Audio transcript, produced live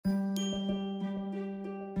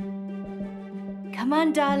Come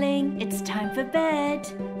on, darling. It's time for bed.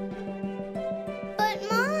 But,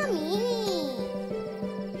 Mommy...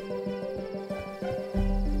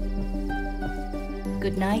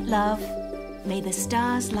 Good night, love. May the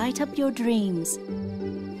stars light up your dreams.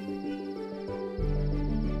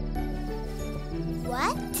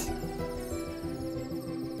 What?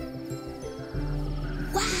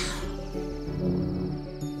 Wow!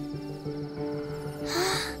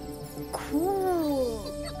 Cool!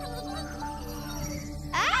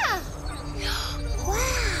 Ah!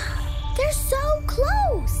 Wow! They're so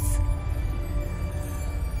close!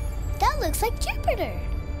 That looks like Jupiter.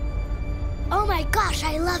 Oh my gosh,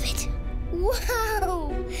 I love it!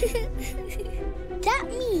 Wow! That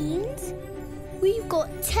means we've got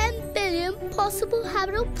 10 billion possible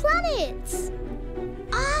habitable planets!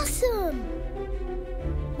 Awesome!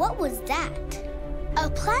 What was that? A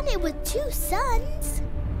planet with 2 suns?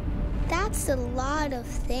 That's a lot of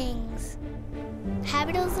things.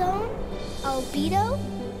 Habitable zone, albedo,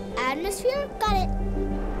 atmosphere, got it.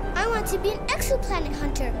 I want to be an exoplanet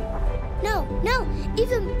hunter. No,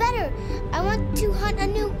 even better. I want to hunt a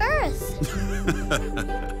new Earth.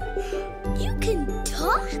 You can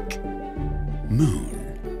talk?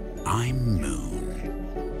 Moon. I'm Moon.